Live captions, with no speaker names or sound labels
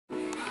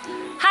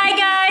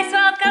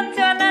welcome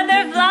to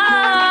another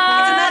vlog!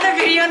 It's another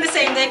video on the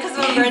same day because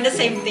we're wearing the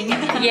same thing.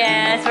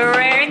 Yes, we're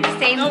wearing the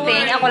same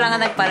thing. Ako lang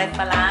ang nagpalit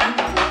pa lang.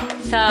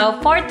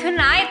 So, for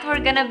tonight,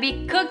 we're gonna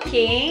be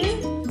cooking...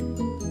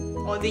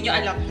 Oh, di nyo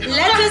alam.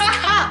 Lettuce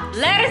cup!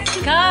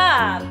 Lettuce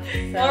cup!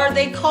 So, or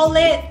they call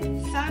it...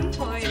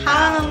 Santoy.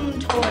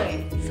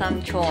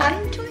 Samchoy.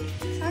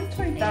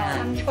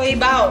 Santoy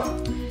bao.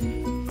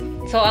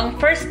 So, ang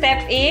first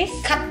step is...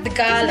 Cut the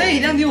garlic.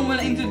 Ay, hindi mo na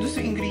introduce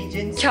yung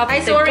ingredients. Chop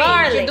the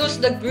garlic. Introduce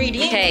the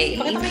ingredients.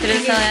 Okay,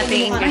 introduce na natin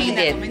yung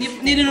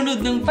ingredients. Ninunod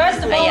ng...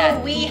 First of all,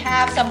 Ayan. we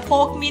have some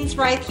pork mince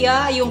right here.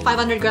 Yung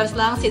 500 grams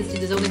lang since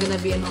there's only gonna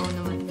be an all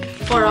naman.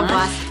 4 of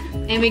us.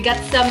 And we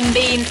got some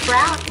bean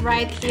sprout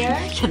right here.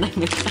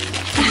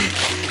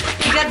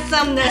 We got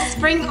some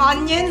spring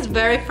onions,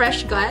 very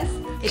fresh guys.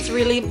 It's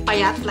really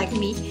payat like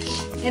me.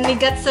 And we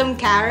got some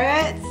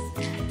carrots.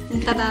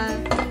 Ta-da!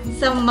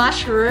 Some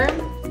mushroom.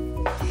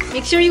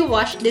 Make sure you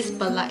wash this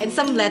pala. And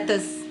some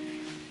lettuce.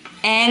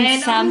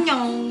 And some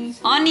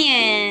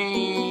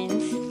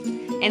onions.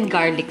 And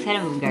garlic.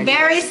 Sana mo garlic.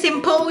 Very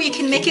simple. You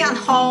can make it at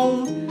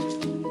home.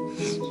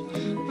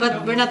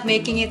 But we're not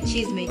making it.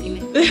 She's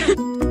making it.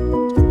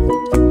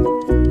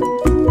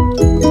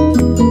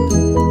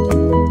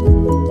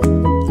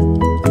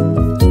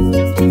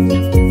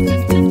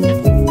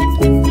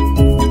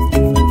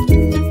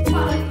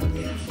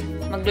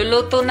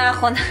 Magluluto na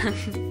ako ng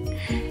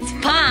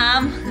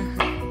spam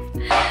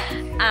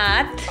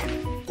at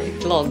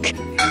itlog.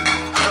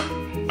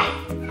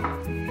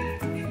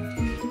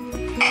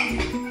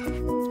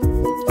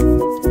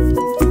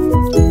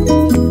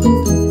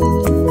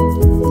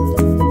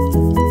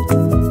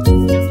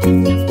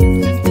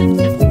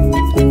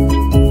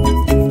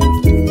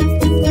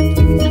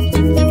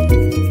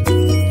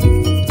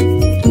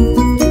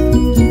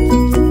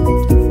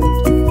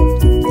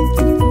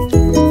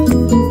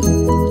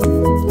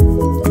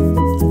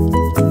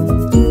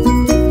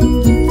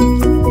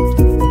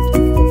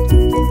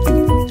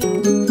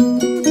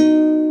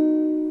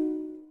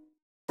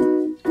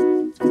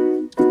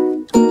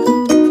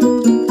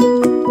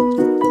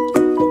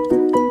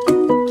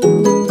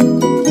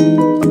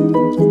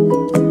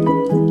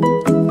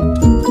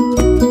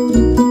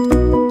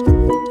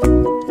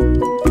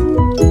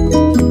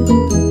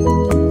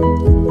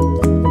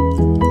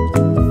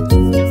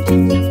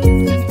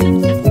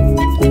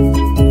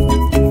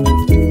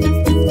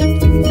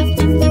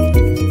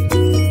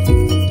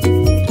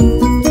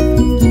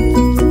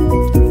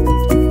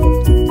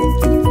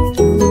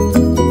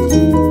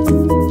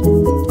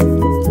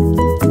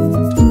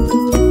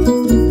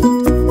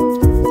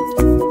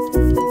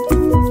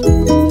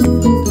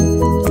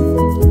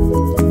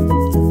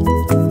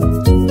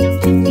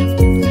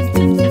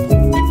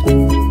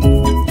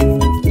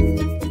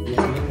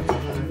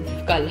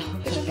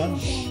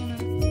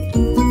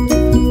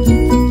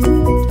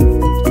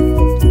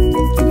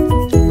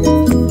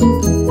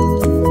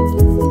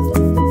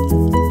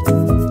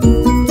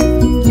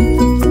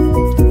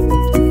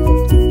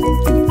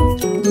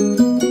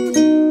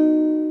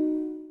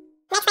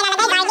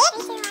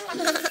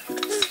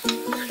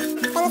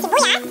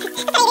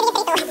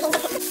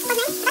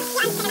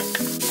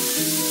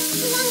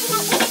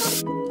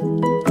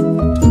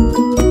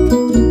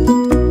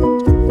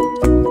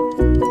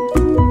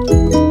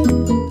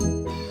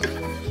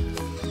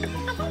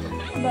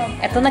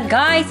 Ito na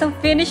guys, ang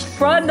finished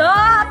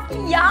product!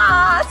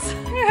 Yes!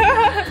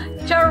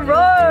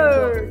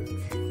 Charot!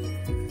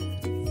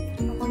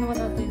 Ako naman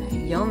natin na.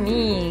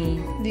 Yummy!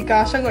 Hindi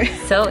kasha ko eh.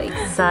 So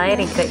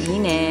exciting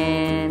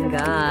kainin,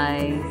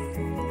 guys.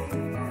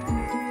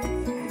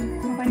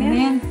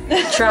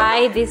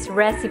 Try this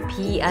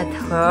recipe at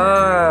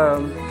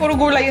home. Puro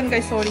gulay yun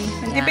guys, sorry.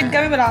 Nagtipid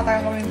kami, wala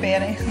tayong kaming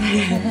pera eh.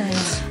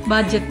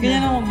 Budget.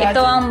 Ganyan ako budget.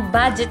 Ito ang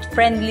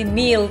budget-friendly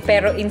meal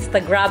pero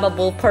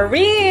Instagrammable pa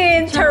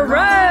rin!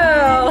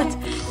 Charot!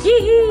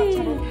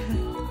 Yee!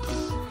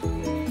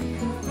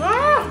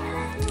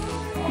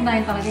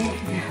 Kumain talaga yun.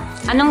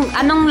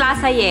 Anong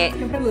lasa ye?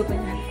 Siyempre lupa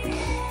niya.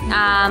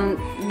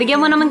 Bigyan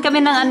mo naman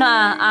kami ng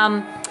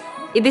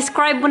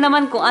i-describe mo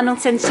naman kung anong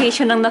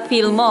sensation ang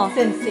na-feel mo.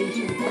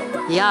 Sensation.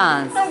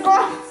 Yes.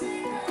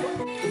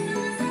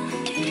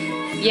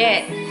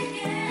 Yeah.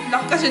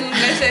 Lock kasi nung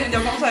mesa, hindi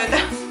ako makasayda.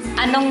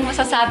 Anong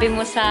masasabi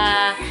mo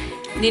sa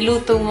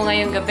niluto mo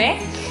ngayong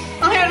gabi?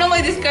 Ang hirap na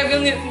may describe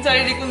yung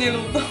sarili ko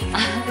niluto.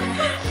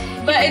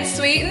 But it's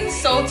sweet and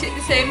salty at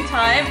the same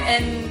time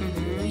and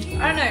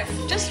I don't know,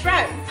 just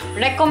right.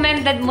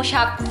 Recommended mo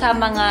siya sa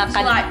mga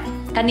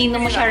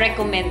kanino mo siya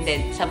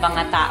recommended? Sa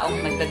mga taong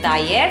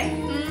nagda-diet?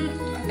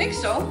 I think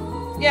so.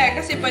 Yeah,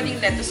 kasi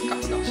pwedeng lettuce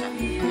cups lang siya.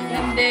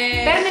 And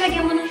then... Pero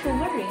nilagyan mo ng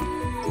sugar eh.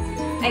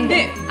 Ay,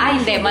 hindi.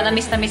 Hindi.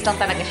 Manamis-namis lang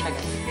talaga siya.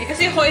 Eh,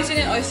 kasi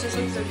hoisin and oysters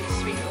are so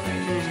sweet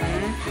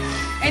already.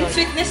 And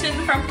sweetness in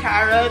from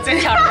carrots.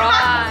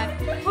 Charot!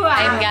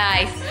 Ayun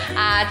guys.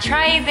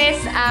 Try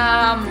this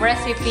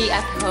recipe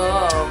at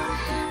home.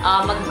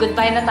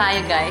 Mag-goodbye na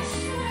tayo guys.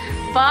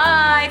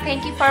 Bye!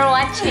 Thank you for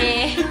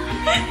watching.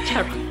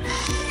 Charot.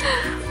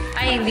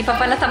 Ay, hindi pa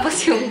pala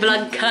tapos yung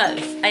vlog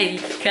guys. Ay,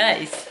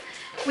 guys.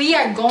 We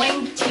are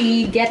going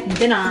to get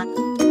dinner.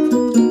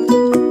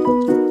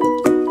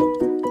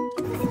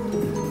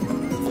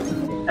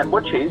 And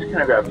what cheese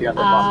can I grab for you on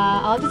this one?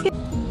 I'll just get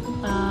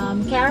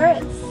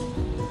carrots.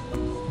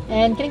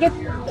 And can I get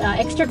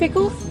extra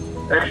pickles?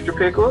 Extra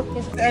pickle?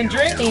 And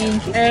drink.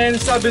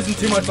 And sub isn't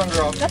too much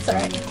longer off. That's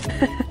alright.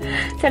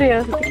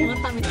 Seryoso.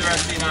 The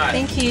rest of the night.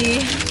 Thank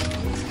you.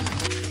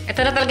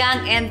 Ito na talaga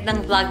ang end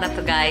ng vlog na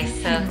to, guys.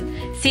 So,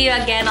 see you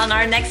again on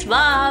our next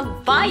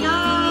vlog.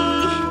 Bye!